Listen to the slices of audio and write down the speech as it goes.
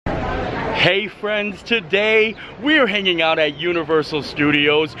Hey friends, today we're hanging out at Universal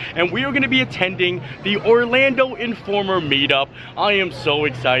Studios and we are going to be attending the Orlando Informer Meetup. I am so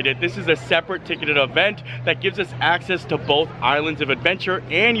excited. This is a separate ticketed event that gives us access to both Islands of Adventure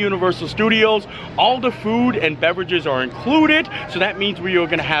and Universal Studios. All the food and beverages are included, so that means we are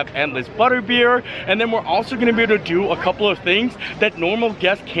going to have endless butterbeer, and then we're also going to be able to do a couple of things that normal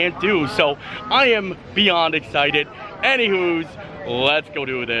guests can't do. So I am beyond excited. Anywho's, let's go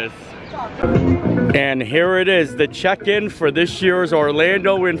do this. And here it is, the check-in for this year's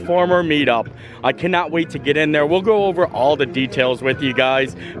Orlando Informer Meetup. I cannot wait to get in there. We'll go over all the details with you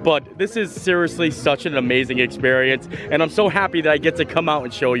guys, but this is seriously such an amazing experience, and I'm so happy that I get to come out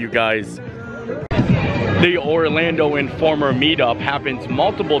and show you guys. The Orlando Informer Meetup happens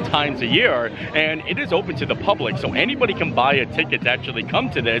multiple times a year, and it is open to the public, so anybody can buy a ticket to actually come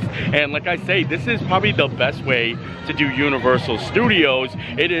to this. And like I say, this is probably the best way to do Universal Studios.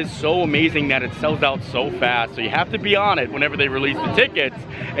 It is so amazing that it sells out so fast, so you have to be on it whenever they release the tickets.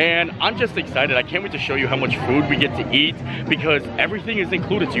 And I'm just excited. I can't wait to show you how much food we get to eat, because everything is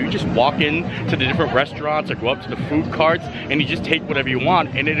included. So you just walk in to the different restaurants or go up to the food carts and you just take whatever you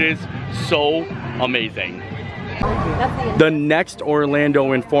want, and it is so amazing. The next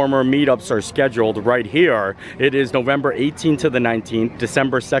Orlando Informer Meetups are scheduled right here. It is November 18th to the 19th,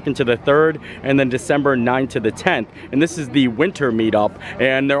 December 2nd to the 3rd, and then December 9th to the 10th. And this is the winter meetup,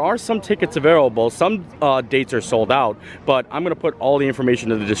 and there are some tickets available. Some dates are sold out, but I'm going to put all the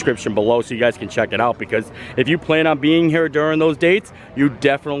information in the description below so you guys can check it out, because if you plan on being here during those dates, you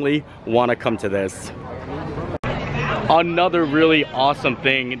definitely want to come to this. Another really awesome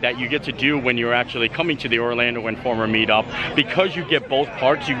thing that you get to do when you're actually coming to the Orlando Informer Meetup, because you get both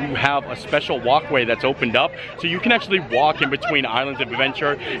parks, you have a special walkway that's opened up, so you can actually walk in between Islands of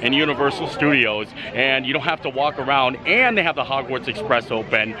Adventure and Universal Studios, and you don't have to walk around. And they have the Hogwarts Express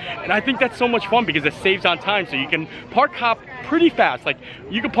open, and I think that's so much fun because it saves on time, so you can park hop pretty fast. Like,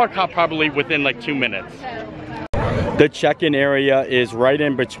 you can park hop probably within like 2 minutes. The check-in area is right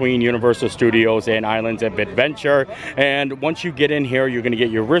in between Universal Studios and Islands of Adventure, and once you get in here, you're going to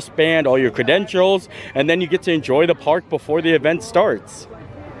get your wristband, all your credentials, and then you get to enjoy the park before the event starts.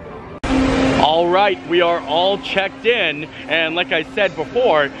 All right, we are all checked in, and like I said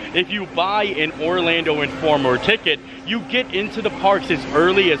before, if you buy an Orlando Informer ticket, you get into the parks as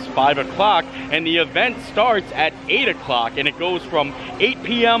early as 5 o'clock, and the event starts at 8 o'clock, and it goes from 8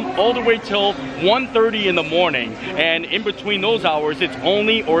 p.m. all the way till 1:30 in the morning. And in between those hours, it's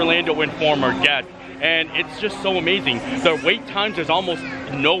only Orlando Informer guests. And it's just so amazing. The wait times, there's almost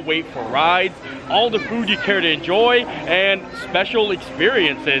no wait for rides, all the food you care to enjoy, and special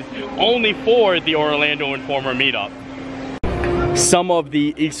experiences only for the Orlando Informer Meetup. Some of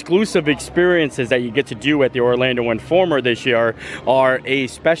the exclusive experiences that you get to do at the Orlando Informer this year are a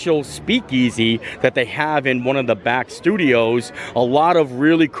special speakeasy that they have in one of the back studios, a lot of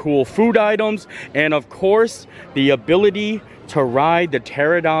really cool food items, and of course, the ability to ride the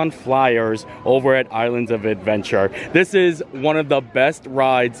Pteranodon Flyers over at Islands of Adventure. This is one of the best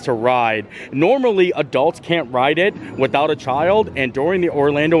rides to ride. Normally, adults can't ride it without a child, and during the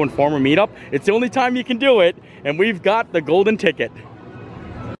Orlando Informer Meetup, it's the only time you can do it, and we've got the golden ticket.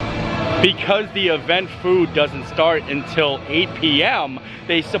 Because the event food doesn't start until 8 p.m.,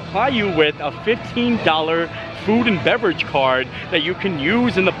 they supply you with a $15 food and beverage card that you can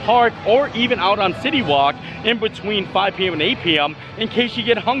use in the park or even out on City Walk in between 5 p.m. and 8 p.m. in case you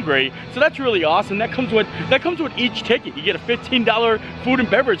get hungry. So that's really awesome. That comes with each ticket. You get a $15 food and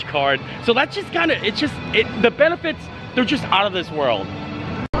beverage card. So that's just kind of, the benefits, they're just out of this world.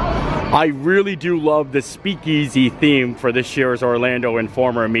 I really do love the speakeasy theme for this year's Orlando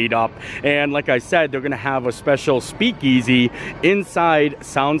Informer Meetup. And like I said, they're going to have a special speakeasy inside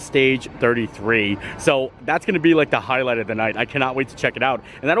Soundstage 33. So that's going to be like the highlight of the night. I cannot wait to check it out.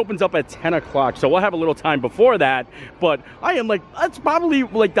 And that opens up at 10 o'clock. So we'll have a little time before that. But I am like, that's probably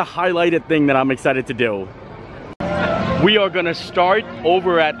like the highlighted thing that I'm excited to do. We are going to start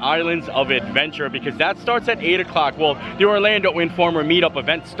over at Islands of Adventure because that starts at 8 o'clock. Well, the Orlando Informer Meetup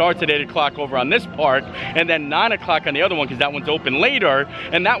event starts at 8 o'clock over on this park, and then 9 o'clock on the other one because that one's open later.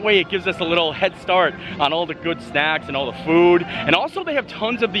 And that way it gives us a little head start on all the good snacks and all the food. And also they have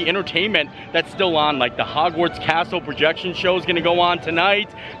tons of the entertainment that's still on, like the Hogwarts Castle projection show is going to go on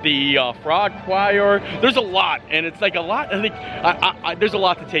tonight, the Frog Choir. There's a lot, and it's like a lot. I think there's a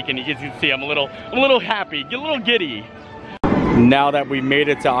lot to take in. You can see I'm a little happy, get a little giddy. Now that we made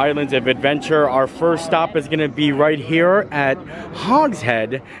it to Islands of Adventure, our first stop is going to be right here at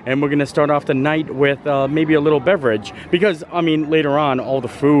Hogsmeade, and we're going to start off the night with maybe a little beverage, because I mean later on all the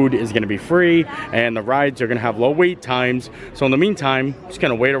food is going to be free and the rides are going to have low wait times. So in the meantime, just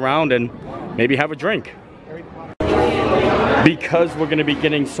going to wait around and maybe have a drink. Because we're going to be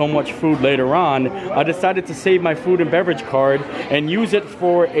getting so much food later on, I decided to save my food and beverage card and use it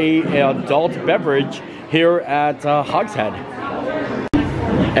for an adult beverage here at Hogsmeade.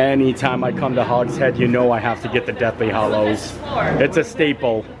 Anytime I come to Hogsmeade, you know I have to get the Deathly Hallows. It's a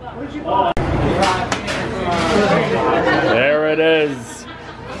staple. There it is.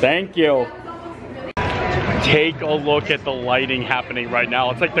 Thank you. Take a look at the lighting happening right now.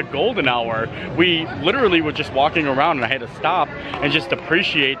 It's like the golden hour. We literally were just walking around and I had to stop and just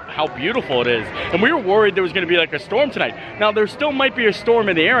appreciate how beautiful it is. And we were worried there was going to be like a storm tonight. Now there still might be a storm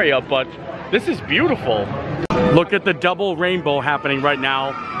in the area, but this is beautiful. Look at the double rainbow happening right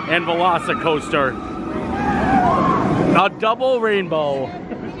now and Velocicoaster. A double rainbow.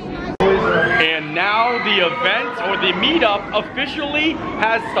 And now the event or the meetup officially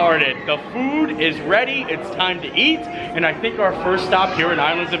has started. The food is ready, it's time to eat, and I think our first stop here in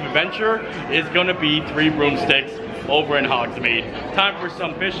Islands of Adventure is gonna be 3 Broomsticks over in Hogsmeade. Time for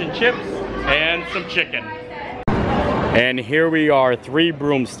some fish and chips and some chicken. And here we are, 3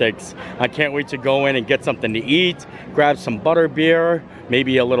 Broomsticks. I can't wait to go in and get something to eat, grab some butterbeer,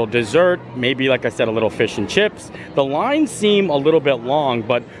 maybe a little dessert, maybe, like I said, a little fish and chips. The lines seem a little bit long,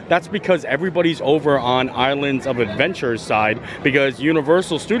 but that's because everybody's over on Islands of Adventure's side, because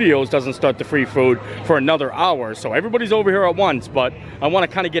Universal Studios doesn't start the free food for another hour. So everybody's over here at once, but I want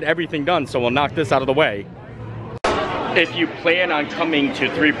to kind of get everything done, so we'll knock this out of the way. If you plan on coming to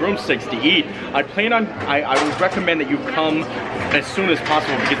 3 Broomsticks to eat, I would recommend that you come as soon as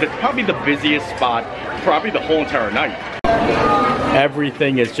possible, because it's probably the busiest spot, probably the whole entire night.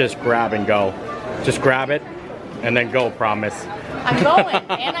 Everything is just grab and go. Just grab it and then go, promise. I'm going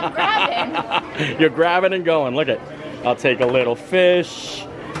and I'm grabbing. You're grabbing and going. Look at, I'll take a little fish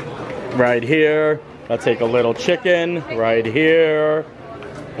right here. I'll take a little chicken right here.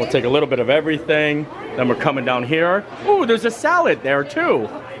 We'll take a little bit of everything. Then we're coming down here. Ooh, there's a salad there too.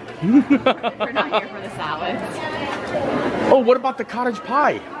 We're not here for the salads. Oh, what about the cottage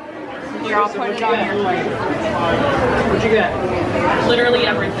pie? Here, I'll put it on here. What'd you get? Literally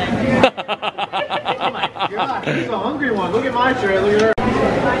everything. Oh my God, he's a hungry one. Look at my tray, look at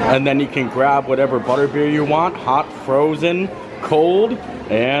her. And then you can grab whatever butterbeer you want, hot, frozen, cold,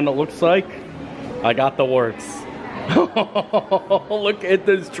 and it looks like I got the works. Look at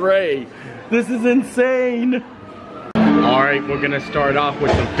this tray. This is insane. All right, we're gonna start off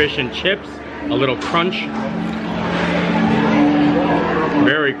with some fish and chips, a little crunch.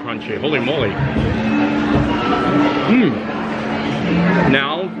 Very crunchy, holy moly.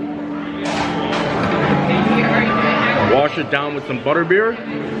 Now, wash it down with some butterbeer.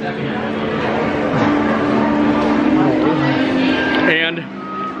 And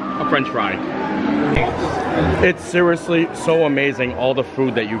a French fry. It's seriously so amazing, all the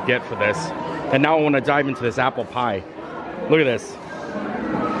food that you get for this. And now I want to dive into this apple pie. Look at this.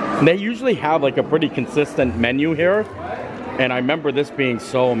 They usually have like a pretty consistent menu here, and I remember this being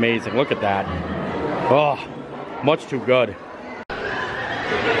so amazing. Look at that. Oh, much too good.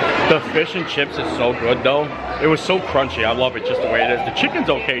 The fish and chips is so good though. It was so crunchy. I love it just the way it is. The chicken's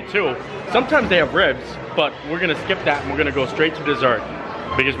okay too. Sometimes they have ribs, but we're gonna skip that and we're gonna go straight to dessert,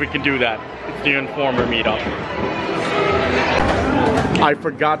 because we can do that. It's the Informer Meetup. I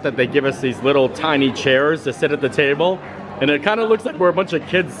forgot that they give us these little tiny chairs to sit at the table, and it kind of looks like we're a bunch of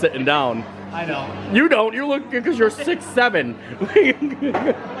kids sitting down. I know. You don't. You look good because you're 6'7".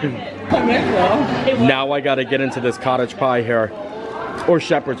 Now I got to get into this cottage pie here, or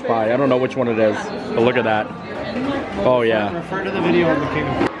shepherd's pie. I don't know which one it is, but look at that. Oh yeah. Refer to the video on the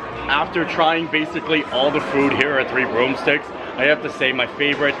Kingdom. After trying basically all the food here at 3 Broomsticks, I have to say my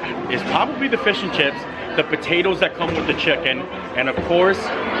favorite is probably the fish and chips, the potatoes that come with the chicken, and of course,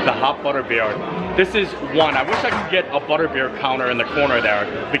 the hot butterbeer. This is one. I wish I could get a butterbeer counter in the corner there,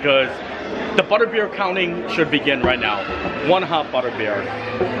 because the butterbeer counting should begin right now. 1 hot butterbeer.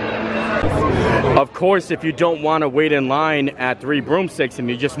 Of course, if you don't want to wait in line at 3 Broomsticks and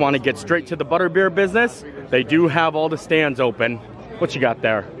you just want to get straight to the butterbeer business, they do have all the stands open. What you got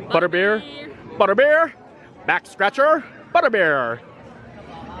there? Butterbeer? Butterbeer? Back scratcher? Butterbeer.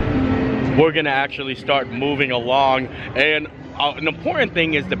 We're gonna actually start moving along, and an important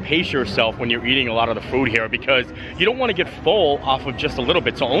thing is to pace yourself when you're eating a lot of the food here, because you don't want to get full off of just a little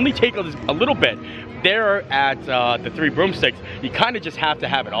bit. So only take a little bit. There at the 3 Broomsticks, you kind of just have to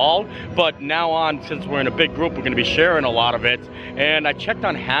have it all. But now on, since we're in a big group, we're going to be sharing a lot of it. And I checked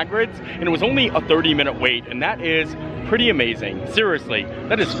on Hagrid's, and it was only a 30-minute wait, and that is pretty amazing. Seriously,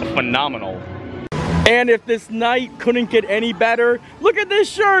 that is phenomenal. And if this night couldn't get any better, look at this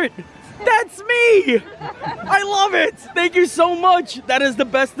shirt. That's me! I love it! Thank you so much! That is the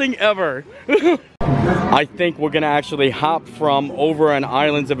best thing ever. I think we're gonna actually hop from over on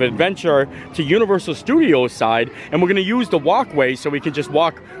Islands of Adventure to Universal Studios side, and we're gonna use the walkway so we can just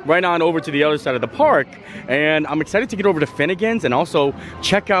walk right on over to the other side of the park. And I'm excited to get over to Finnegan's and also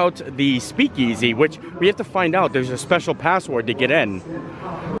check out the Speakeasy, which we have to find out. There's a special password to get in.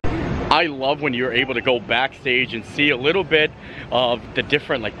 I love when you're able to go backstage and see a little bit of the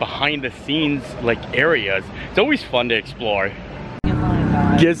different, like, behind the scenes, like, areas. It's always fun to explore.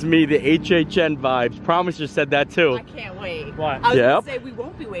 Gives me the HHN vibes. Promise you said that too. I can't wait. What? I was gonna say we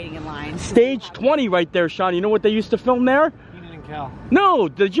won't be waiting in line. Stage 20 right there, Sean. You know what they used to film there? Keenan and Kel. No,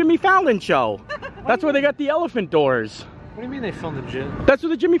 the Jimmy Fallon show. That's where they got the elephant doors. What do you mean they filmed the gym? That's where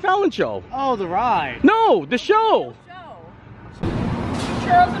the Jimmy Fallon show. Oh, the ride. No, the show.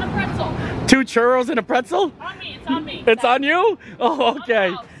 Churros and a pretzel. 2 churros and a pretzel? On me, it's on me. It's on you? Oh,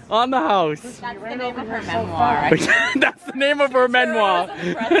 okay. On the house. That's the name of her memoir. That's the name of her memoir.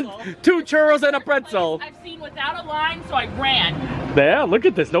 2 churros and a pretzel. I've seen without a line, so I ran. Yeah, look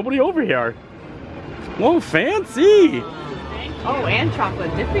at this. Nobody over here. Whoa, fancy. Oh, and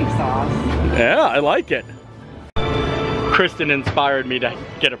chocolate dipping sauce. Yeah, I like it. Kristen inspired me to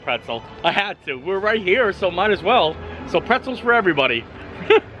get a pretzel. I had to. We're right here, so might as well. So pretzels for everybody.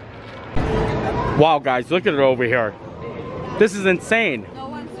 Wow, guys, look at it over here. This is insane. No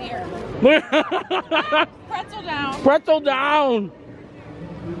one's here. Pretzel down. Pretzel down.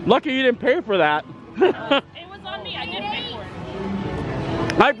 Lucky you didn't pay for that. It was on me. I didn't pay for it.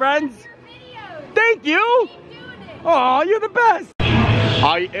 Hi, friends. Thank you. Oh, you're the best.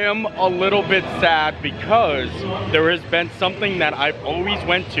 I am a little bit sad because there has been something that I've always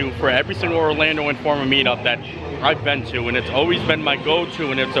went to for every single Orlando Informer meetup that I've been to, and it's always been my go-to,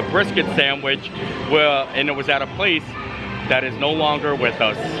 and it's a brisket sandwich, and it was at a place that is no longer with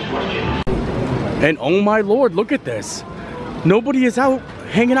us. And oh my Lord, look at this. Nobody is out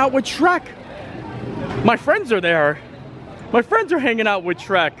hanging out with Shrek. My friends are there. My friends are hanging out with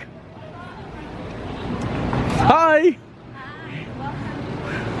Shrek. Hi.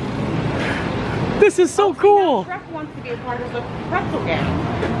 This is so cool. Shrek wants to be a part of the pretzel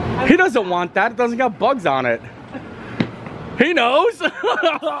gang. He doesn't want that. It doesn't got bugs on it. He knows. I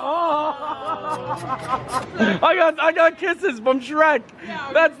got kisses from Shrek.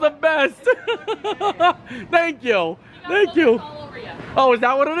 That's the best. Thank you. Thank you. Oh, is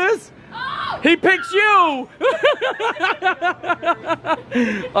that what it is? Oh! He picks you.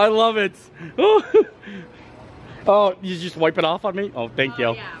 I love it. Oh, you just wipe it off on me? Oh, thank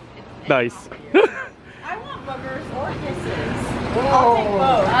you. Yeah. Nice. I want boogers or kisses. I'll take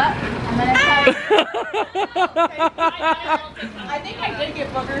both. I think I did get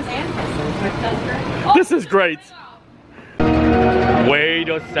boogers and kisses. That's great. Oh, This is great. Wait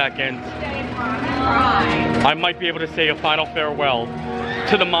a second. I might be able to say a final farewell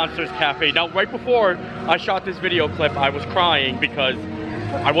to the Monsters Cafe. Now, right before I shot this video clip, I was crying because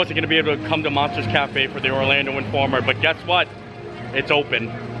I wasn't going to be able to come to Monsters Cafe for the Orlando Informer, but guess what? It's open.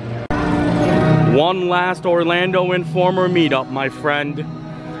 One last Orlando Informer meetup, my friend.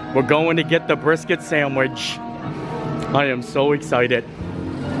 We're going to get the brisket sandwich. I am so excited.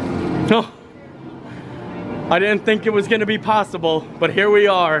 Oh, I didn't think it was going to be possible, but here we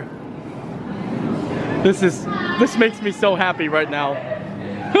are. This makes me so happy right now.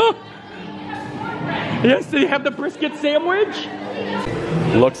 Yes, do you have the brisket sandwich?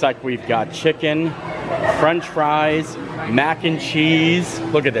 Looks like we've got chicken, French fries, mac and cheese.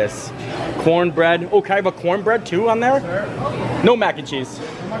 Look at this. Cornbread. Oh, can I have a cornbread too on there? No mac and cheese.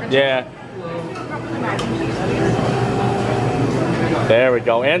 Yeah. There we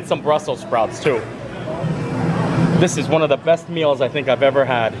go. And some Brussels sprouts too. This is one of the best meals I think I've ever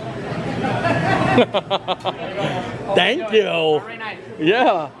had. Thank you.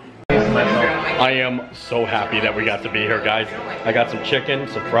 Yeah. I am so happy that we got to be here, guys. I got some chicken,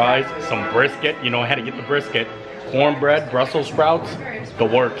 some fries, some brisket. You know, I had to get the brisket. Cornbread, Brussels sprouts, the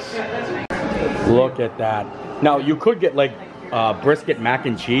works. Look at that. Now, you could get like brisket mac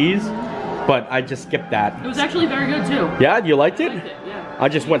and cheese, but I just skipped that. It was actually very good too. Yeah, you liked it? Yeah. I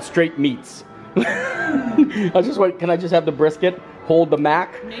just went straight meats. I just went, can I just have the brisket? Hold the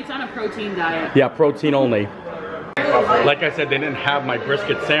mac? Nate's on a protein diet. Yeah, protein only. Like I said, they didn't have my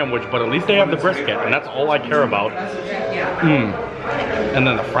brisket sandwich, but at least they have the brisket, and that's all I care about. And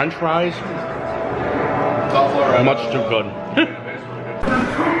then the French fries, much too good.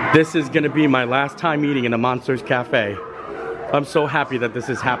 This is gonna be my last time eating in the Monsters Cafe. I'm so happy that this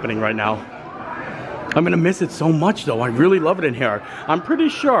is happening right now. I'm gonna miss it so much though. I really love it in here. I'm pretty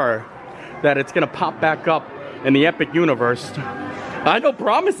sure that it's gonna pop back up in the Epic universe. I know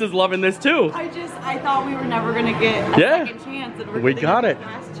Promise is loving this too. I thought we were never gonna get a second chance. And we got it.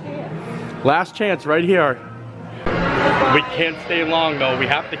 Last chance. Last chance right here. We can't stay long though. We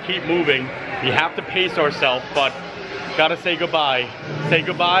have to keep moving. We have to pace ourselves, but gotta say goodbye. Say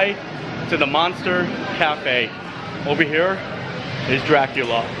goodbye to the Monster Cafe. Over here is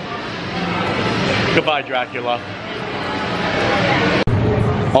Dracula. Goodbye, Dracula.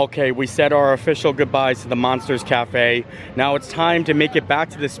 Okay, we said our official goodbyes to the Monsters Cafe. Now it's time to make it back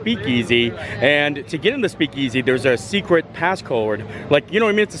to the Speakeasy. And to get in the Speakeasy, there's a secret passcode. Like, you know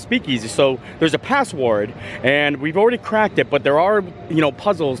what I mean? It's a Speakeasy, so there's a password. And we've already cracked it, but there are, you know,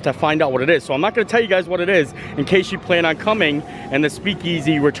 puzzles to find out what it is. So I'm not gonna tell you guys what it is in case you plan on coming and the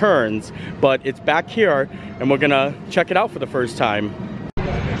Speakeasy returns. But it's back here, and we're gonna check it out for the first time.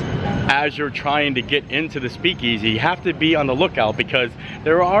 As you're trying to get into the Speakeasy, you have to be on the lookout because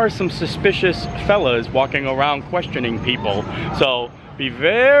there are some suspicious fellas walking around questioning people. So be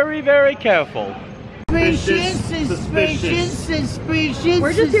very, very careful. Suspicious.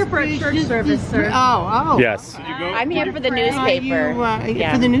 We're just here for a church service, sir. Oh. Yes. I'm here for the newspaper.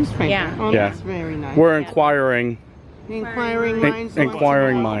 For the newspaper? Yeah. Oh, Yeah. that's very nice. We're inquiring. Inquiring minds.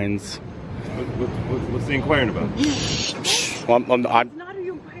 Inquiring minds. What's the inquiring about? Well,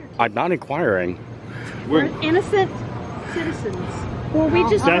 I'm not inquiring. We're innocent citizens. Well, we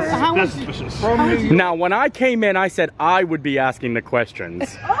just That's suspicious. Now, when I came in, I said I would be asking the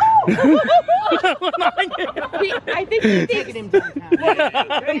questions. I think he thinks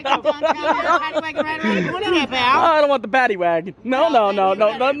I don't want the paddy wagon. No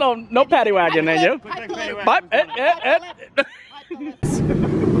paddy wagon in you.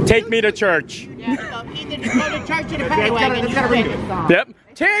 Take me to church. Yep.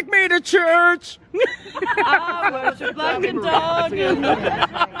 Take me to church.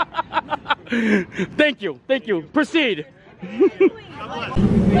 Thank you. Proceed.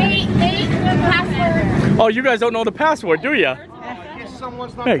 password. Oh, you guys don't know the password, do you?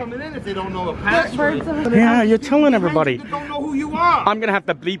 Someone's not coming in if they don't know the password. Yeah, you're telling everybody. You don't know who you are. I'm gonna have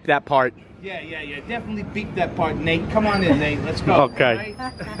to bleep that part. Yeah. Definitely beat that part, Nate. Come on in, Nate. Let's go. Okay.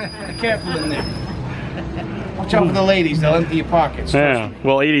 Right? Be careful in there. Watch out for the ladies. They'll empty your pockets. Yeah.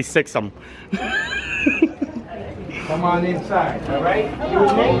 Well, 86 them. Come on inside. All right. You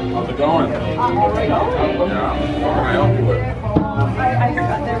with Nate? How's it going? All right. I help you with? I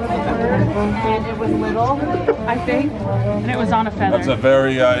heard there was a bird, and it was little, I think, and it was on a feather. That's a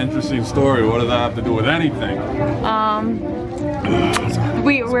very interesting story. What does that have to do with anything?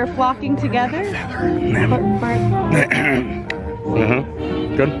 We're flocking together.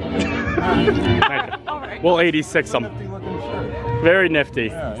 Good. We'll 86 them. Very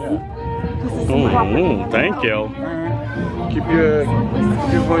nifty. Oh, thank you. Keep your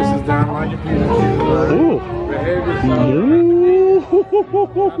voices down, mind your Ooh.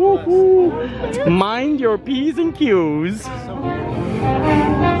 Mind your P's and Q's. Okay,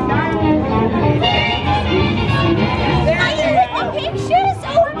 shit.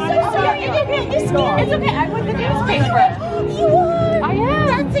 Oh, I'm so sorry. I didn't have the skin. It's okay. I'm with the newspaper. You are? I am.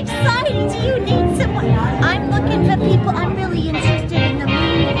 That's exciting. Do you need someone? I'm looking for people. I'm really interested in the movie.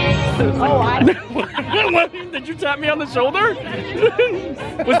 Did you tap me on the shoulder? Forget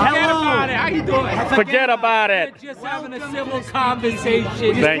about it. How you doing? Forget about it. We're just having a civil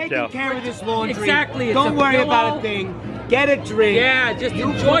conversation. Thank you. Care of this laundry. Exactly. Don't worry about a thing. Get a drink. Yeah, just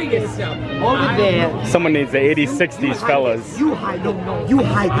enjoy yourself. Over there. Someone needs the 80s, 60s fellas. You hide it. You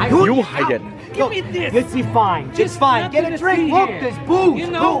hide it. You hide it. Give me this. It's fine. It's fine. Get a drink. Look, there's booze. You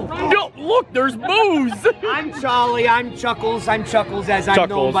know. Yo, look, there's booze. I'm Charlie. I'm Chuckles. I'm Chuckles, as I'm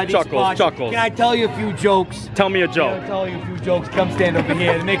known by these spots. Chuckles. Can I tell you a few jokes? Tell me a joke. I'll tell you a few jokes. Come stand over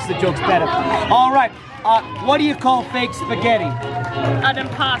here. It makes the jokes better. All right. What do you call fake spaghetti? An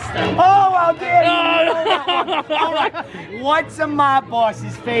imposter. Oh, how dare you! All right. What's a mob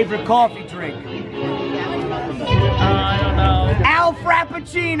boss's favorite coffee drink? I don't know. Al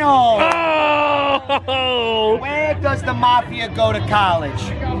Frappuccino. Oh! Where does the mafia go to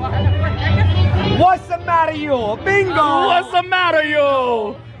college? What's the matter, you? Bingo. What's the matter,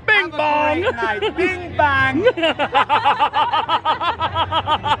 you? Bing bong. Great night. Bing bang.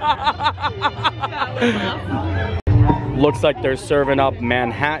 Looks like they're serving up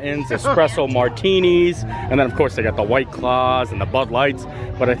Manhattans, espresso martinis, and then of course they got the White Claws and the Bud Lights.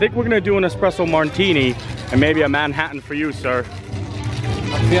 But I think we're gonna do an espresso martini and maybe a Manhattan for you, sir.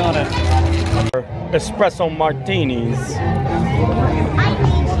 I'm feeling it. Espresso martinis.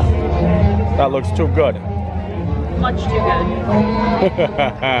 That looks too good. Much too good.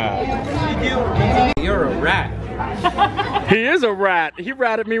 You're a rat. He is a rat. He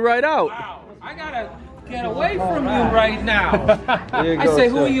ratted me right out. Wow. I gotta get away from you right now. I say,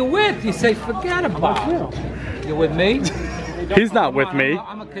 who are you with? You say, forget about it. You're with me? He's not with me.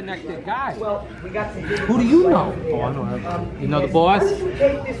 I'm a connected guy. Who do you know? Oh, I know him. You know the boss?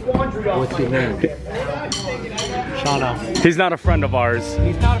 What's your name? Shauna. He's not a friend of ours.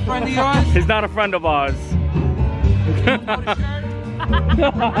 He's not a friend of yours? He's not a friend of ours.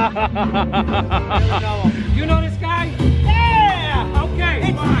 You know this guy? Yeah!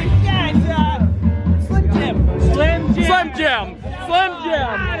 Okay, fine. Yeah, it's Slim Jim. Slim Jim. Slim Jim. Slim Jim.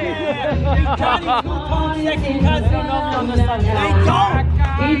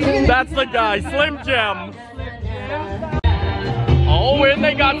 That's the guy, Slim Jim. Oh, and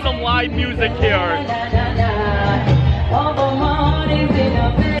they got some live music here.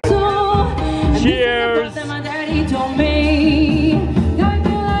 Cheers.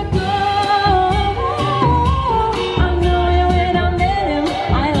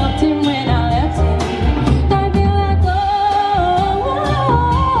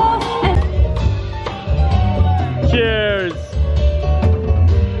 Cheers.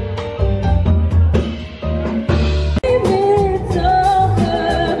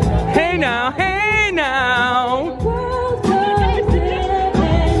 Hey now, hey now.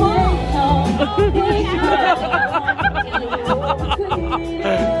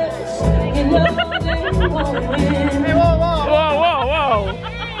 Whoa, whoa, whoa.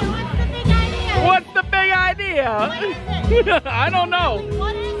 What's the big idea? I don't know.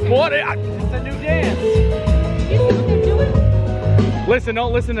 What? It's a new dance. Listen,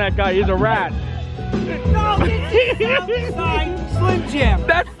 don't listen to that guy. He's a rat. No, this outside Slim Jim.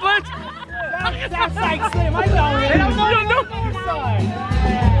 That's Slim. That's outside Slim. I know it. They don't know me on the north side.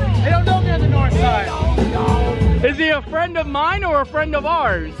 They don't know me on the north side. Is he a friend of mine or a friend of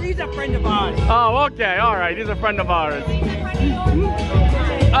ours? He's a friend of ours. Oh, okay. All right. He's a friend of ours.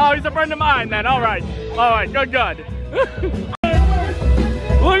 Oh, he's a friend of mine then. All right. All right. Good, good.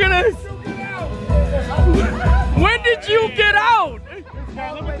 Look at this. When did you get out?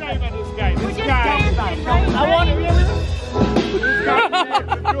 Let me tell you about this guy. This guy. I want to really.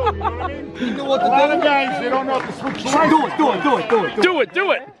 You know what to do? A lot of guys, they don't know how to switch lights.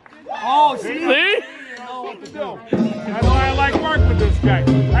 Do it. Oh, see? See? I know what to do. That's why I like work with this guy.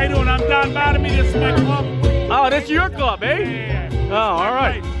 How you doing? I'm Don Bartholomew. This is my club. Oh, this is your club, eh? Yeah. Oh, all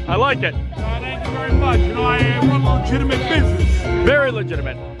right. I like it. Thank you very much. You know, I run a legitimate business. Very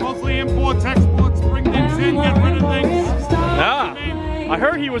legitimate. Mostly imports, exports, bring things in, get rid of things. Ah, I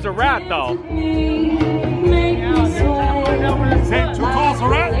heard he was a rat, though. Say Too Tall's a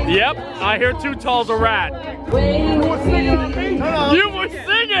rat? Yep, I hear Too Tall's a rat. You were singing on me? You were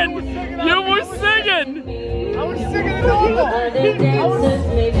singing! You were singing! I was singing it all. Too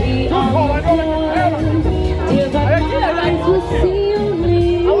Tall, I know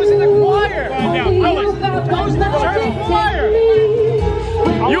I was in the choir. I was in the church choir.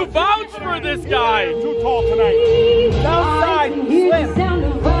 You vouched for this guy! Too Tall tonight. Outside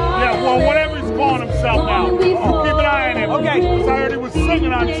Slim. Yeah, well, whatever he's calling himself now. Keep an eye on him. Okay. Because I heard he was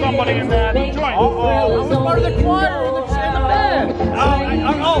singing on somebody in the joint. I was part of the choir in the band.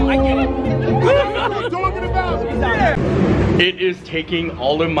 I get it. What are you talking about? It is taking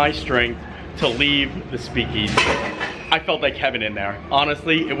all of my strength to leave the Speakeasy. I felt like heaven in there.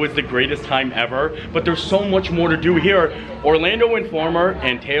 Honestly, it was the greatest time ever, but there's so much more to do here. Orlando Informer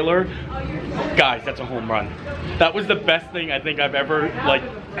and Taylor, guys, that's a home run. That was the best thing I think I've ever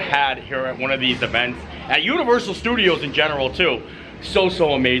had here at one of these events. At Universal Studios in general too. So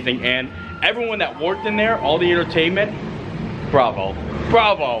amazing. And everyone that worked in there, all the entertainment, bravo.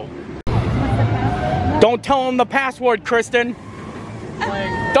 Bravo. Don't tell them the password, Kristen.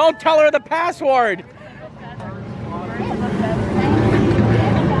 Don't tell her the password.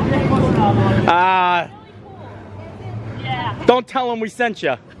 Don't tell them we sent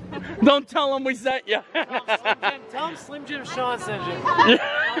you. Don't tell them we sent you. Tell him Slim Jim Sean sent you.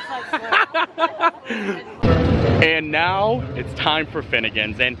 And now it's time for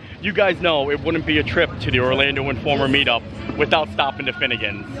Finnegan's. And you guys know it wouldn't be a trip to the Orlando Informer Meetup without stopping to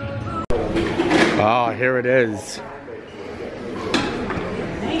Finnegan's. Oh, here it is.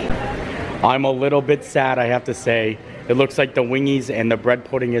 I'm a little bit sad, I have to say. It looks like the wingies and the bread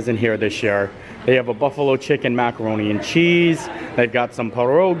pudding isn't here this year. They have a buffalo chicken macaroni and cheese. They've got some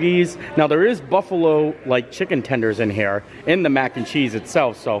pierogies. Now there is buffalo like chicken tenders in here in the mac and cheese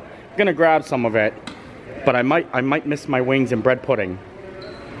itself, so I'm gonna grab some of it. But I might miss my wings and bread pudding.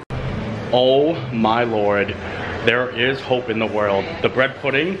 Oh my lord, there is hope in the world. The bread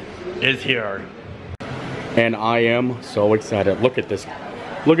pudding is here. And I am so excited. Look at this.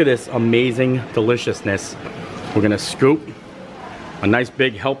 Look at this amazing deliciousness. We're gonna scoop a nice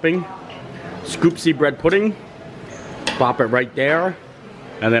big helping. Scoopsy bread pudding. Pop it right there.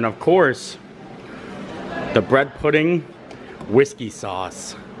 And then of course, the bread pudding whiskey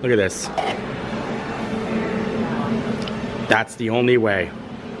sauce. Look at this. That's the only way.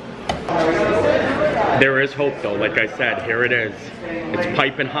 There is hope though, like I said, here it is. It's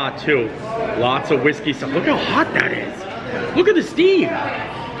piping hot too. Lots of whiskey sauce. Look how hot that is. Look at the steam.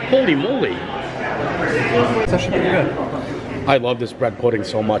 Holy moly. It's actually pretty good. I love this bread pudding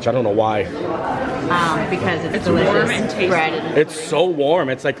so much. I don't know why. Because it's delicious. Warm and tasty. Bread. It's so warm.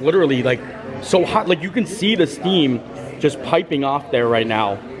 It's like literally like so hot. Like you can see the steam just piping off there right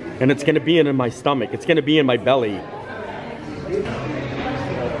now. And it's gonna be in my stomach. It's gonna be in my belly.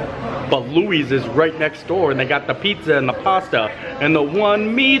 But Louis is right next door and they got the pizza and the pasta and the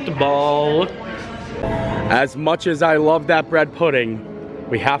one meatball. As much as I love that bread pudding,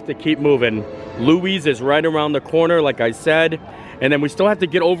 we have to keep moving. Louis is right around the corner, like I said. And then we still have to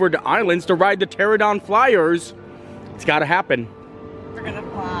get over to Islands to ride the Pteranodon Flyers. It's gotta happen. We're gonna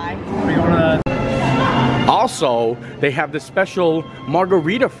fly. We're gonna... Also, they have the special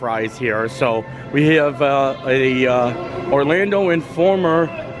margarita fries here. So we have a Orlando Informer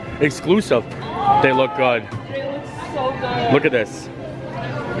exclusive. They look good. They look so good. Look at this.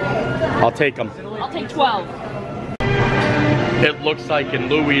 I'll take them. I'll take 12. It looks like in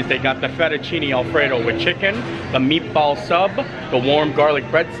Louis they got the fettuccine alfredo with chicken, the meatball sub, the warm garlic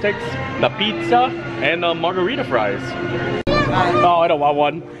breadsticks, the pizza, and the margarita fries. Oh, I don't want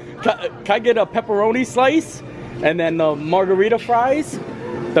one. Can I get a pepperoni slice? And then the margarita fries?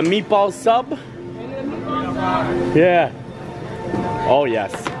 The meatball sub? Yeah. Oh,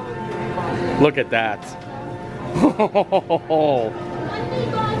 yes. Look at that.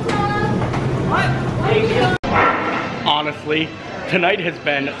 Honestly, tonight has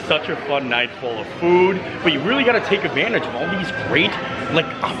been such a fun night full of food, but you really got to take advantage of all these great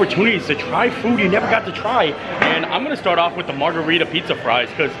opportunities to try food you never got to try. And I'm going to start off with the margarita pizza fries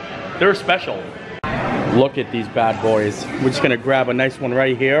because they're special. Look at these bad boys. We're just going to grab a nice one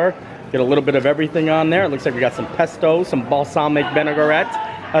right here. Get a little bit of everything on there. It looks like we got some pesto, some balsamic vinaigrette.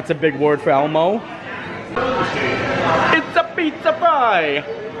 That's a big word for Elmo. It's a pizza fry.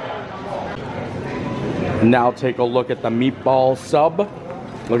 Now take a look at the meatball sub.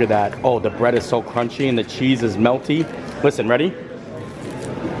 Look at that. Oh, the bread is so crunchy and the cheese is melty. Listen, ready?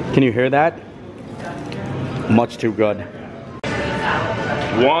 Can you hear that? Much too good.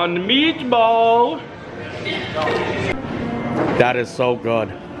 One meatball. That is so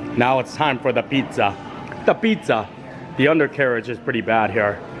good. Now it's time for the pizza. The pizza. The undercarriage is pretty bad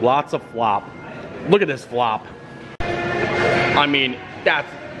here. Lots of flop. Look at this flop. I mean,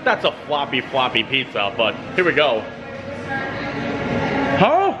 that's a floppy pizza, but here we go.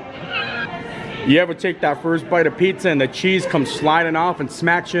 Huh? You ever take that first bite of pizza and the cheese comes sliding off and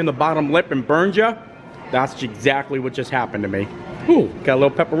smacks you in the bottom lip and burns you? That's exactly what just happened to me. Ooh, got a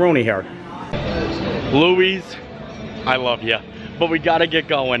little pepperoni here. Louis, I love you, but we gotta get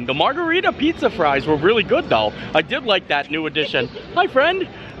going. The margarita pizza fries were really good though. I did like that new addition. Hi friend,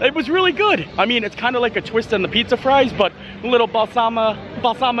 it was really good. I mean, it's kind of like a twist on the pizza fries, but a little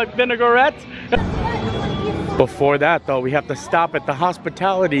balsamic vinaigrette. Before that though, we have to stop at the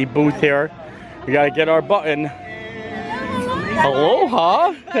hospitality booth here. We gotta get our button.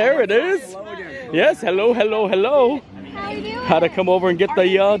 Aloha, there it is. Yes, hello, hello, hello. How to come over and get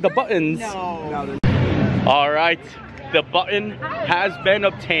the buttons. No. All right, the button has been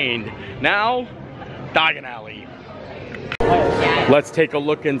obtained. Now, Diagon Alley. Let's take a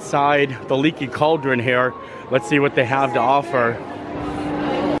look inside the Leaky Cauldron here. Let's see what they have to offer.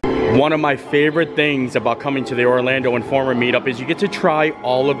 One of my favorite things about coming to the Orlando Informer Meetup is you get to try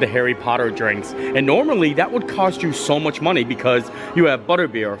all of the Harry Potter drinks. And normally that would cost you so much money because you have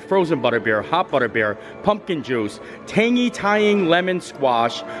butterbeer, frozen butterbeer, hot butterbeer, pumpkin juice, tangy tying lemon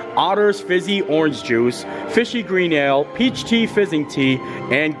squash, Otter's fizzy orange juice, fishy green ale, peach tea fizzing tea,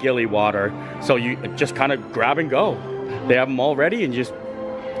 and gilly water. So you just kind of grab and go. They have them all ready and just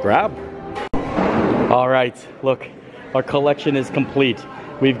grab. All right, look, our collection is complete.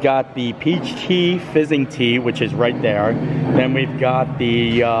 We've got the peach tea fizzing tea, which is right there. Then we've got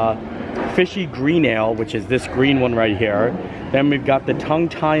the fishy green ale, which is this green one right here. Then we've got the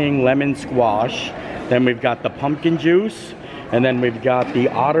tongue-tying lemon squash. Then we've got the pumpkin juice. And then we've got the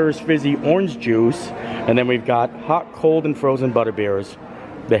Otter's Fizzy Orange Juice. And then we've got hot, cold, and frozen butterbeers.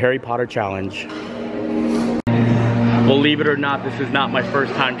 The Harry Potter Challenge. Believe it or not, this is not my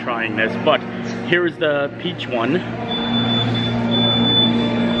first time trying this, but here's the peach one.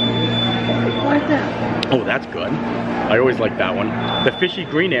 Like that. Oh, that's good. I always like that one. The fishy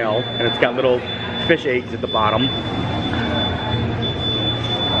green ale, and it's got little fish eggs at the bottom.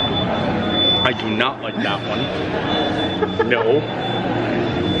 I do not like that one. No.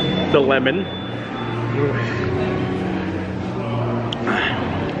 The lemon.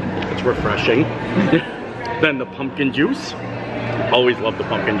 It's refreshing. Then the pumpkin juice. Always love the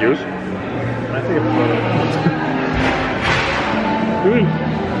pumpkin juice.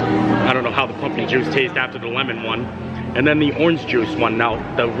 I don't know how the pumpkin juice tastes after the lemon one. And then the orange juice one. Now,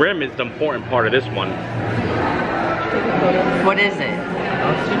 the rim is the important part of this one. What is it?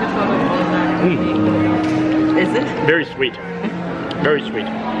 Is it? Very sweet. Very sweet.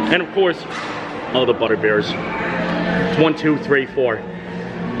 And of course, all the butterbeers. It's 1, 2, 3, 4.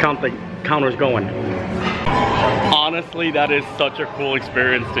 Count the counters going. Honestly, that is such a cool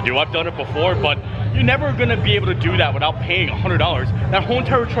experience to do. I've done it before, but you're never gonna be able to do that without paying $100. That whole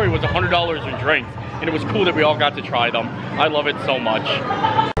territory was $100 in drinks, and it was cool that we all got to try them. I love it so much.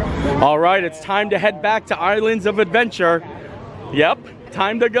 All right, it's time to head back to Islands of Adventure. Yep,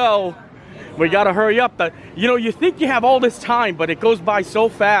 time to go. We gotta hurry up. You know, you think you have all this time, but it goes by so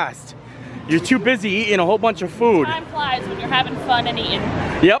fast. You're too busy eating a whole bunch of food. Time flies when you're having fun and eating.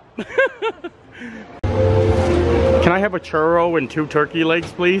 Yep. Can I have a churro and 2 turkey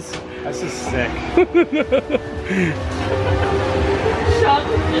legs, please? This is sick.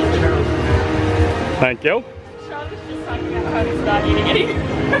 Thank you. Sean was just talking about how he's not eating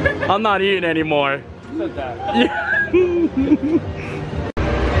anymore. I'm not eating anymore. Yeah.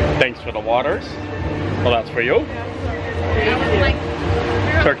 Thanks for the waters. Well, that's for you.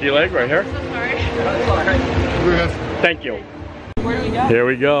 Turkey leg right here. Thank you. Where do we go? Here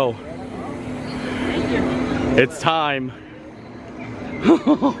we go. Thank you. It's time.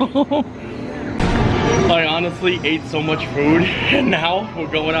 I honestly ate so much food, and now we're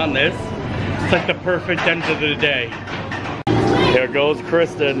going on this. It's like the perfect end to the day. Here goes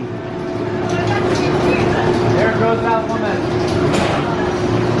Kristen. There goes that woman.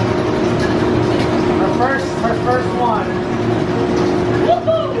 Her first one.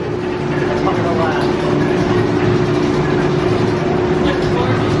 Woohoo! Look at the last.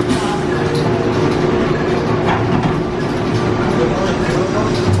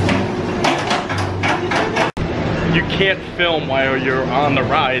 You can't film while you're on the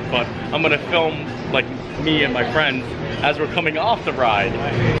ride, but I'm gonna film like me and my friends as we're coming off the ride.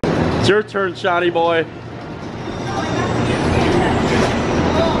 It's your turn, Shotty boy.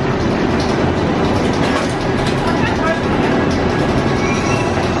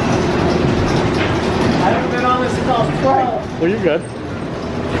 I haven't been on this since I was 12. Well, you're good.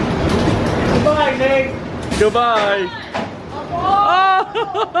 Goodbye, Nate. Goodbye.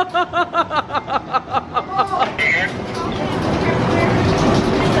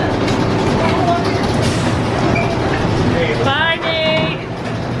 Bye, Nate.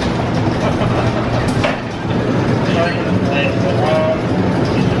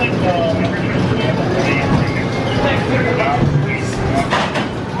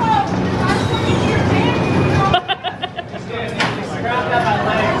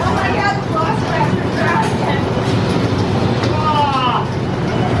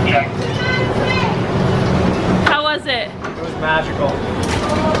 How was it? It was magical. I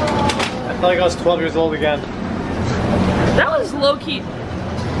felt like I was 12 years old again. That was low-key,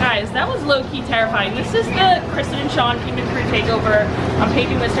 guys, that was low-key terrifying. This is the Kristen and Sean Kingdom Crew takeover on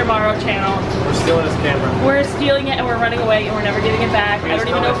Paging with Tomorrow channel. We're stealing his camera. We're stealing it and we're running away and we're never getting it back. I don't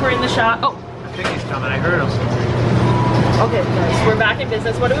even know if we're in the shot. Oh, I think he's coming. I heard him. okay, guys, we're back in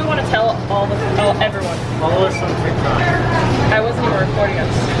business. What do we want to tell everyone? Follow us on TikTok. I wasn't even recording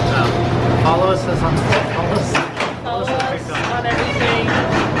us. No. Follow us on Follow us on everything.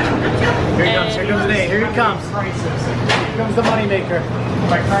 Here he comes. Here comes Nate. Here he comes. Here comes the moneymaker.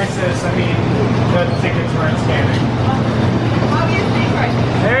 By crisis, I mean the tickets weren't scanning.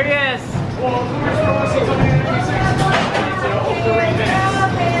 There he is.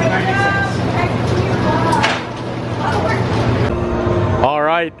 All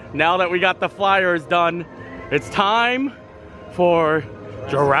right, now that we got the flyers done, it's time for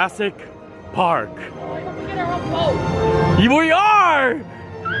Jurassic Park. We are!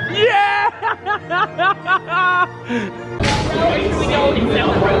 Yeah! We go down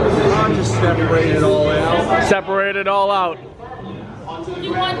the road. Separate it all out.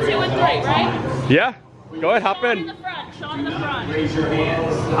 You 1, 2, and 3, right? Yeah, go ahead, hop Sean in. in the front. Sean in the front. Raise your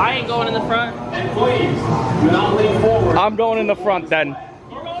hands. I ain't going in the front. And please, do not lean forward. I'm going in the front then.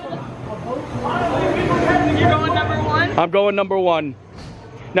 You're going number 1? I'm going number 1.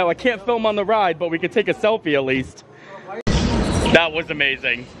 Now I can't film on the ride, but we can take a selfie at least. That was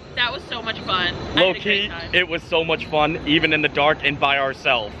amazing. That was so much fun. Low key, it was so much fun, even in the dark and by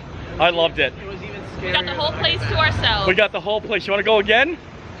ourselves. I loved it. We got the whole place to ourselves. We got the whole place. You want to go again?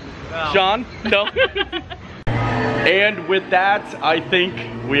 No. Sean? No? And with that, I think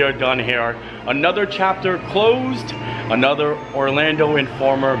we are done here. Another chapter closed. Another Orlando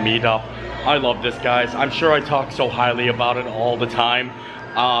Informer Meetup. I love this, guys. I'm sure I talk so highly about it all the time.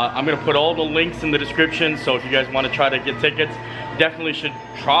 I'm going to put all the links in the description, so if you guys want to try to get tickets, definitely should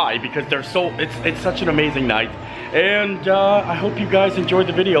try, because they're so, it's such an amazing night. And I hope you guys enjoyed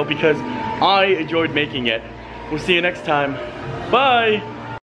the video, because I enjoyed making it. We'll see you next time. Bye!